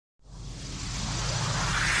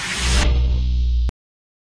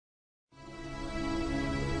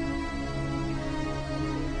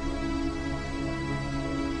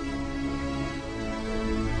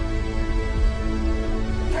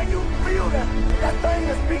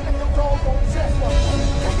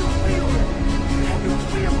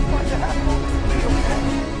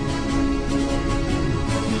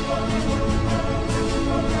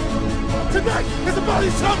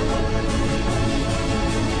Body shot!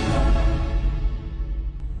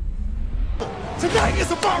 Tonight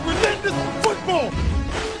is about relentless football!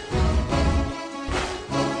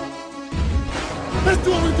 Let's do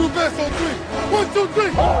what we do best on 3. 1, 2, 3!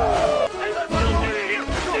 Hey, let's get in here!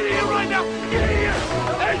 Get in here right now! Get in here!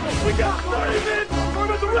 Hey, we got 30 minutes for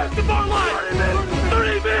the rest of our lives!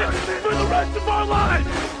 30 minutes for the rest of our lives!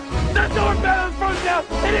 That's our battle first down.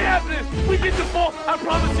 It ain't happening. We get the ball. I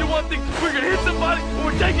promise you one thing. We're going to hit somebody and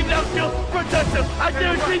we're taking down field for a touchdown. I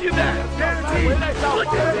guarantee you that. Guarantee. Look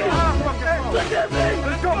at me. Look at me.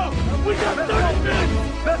 Let's go. We got 30 minutes.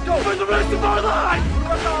 Let's go. For the rest of our lives.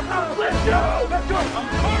 Let's go. Let's go. I'm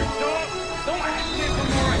hurt, dog. Don't act it no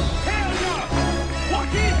more. Hell no.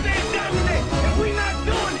 Joaquin said Saturday and we not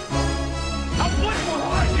doing it. I'm putting my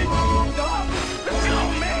heart in you, dog. Let's go,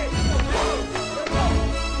 man.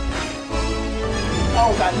 I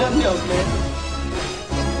don't got nothing else, man.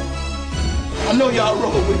 I know y'all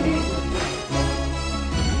roll with me.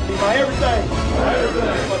 I need my everything. My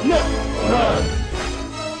everything. For nothing.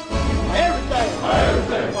 My everything. My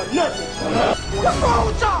everything. For nothing. What's wrong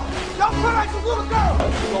with y'all? Y'all play like some little girls.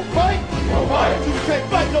 Go fight. Go fight. You can't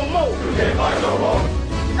fight no more. You can't fight no more.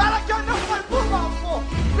 Y'all like y'all never played football before.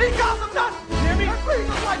 These guys are nothing. You hear me? They treat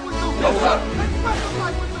us like we do. No, sir. They treat us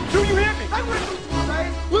like we do. Do you hear me? They went through 2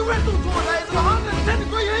 days. We went through 2 days in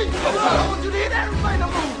 110-degree heat. I want you to hit everything to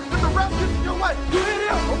move. If the ref gets your way, you hit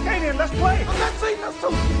him. Okay then, let's play. I'm not seeing us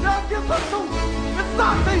too. Y'all give us too.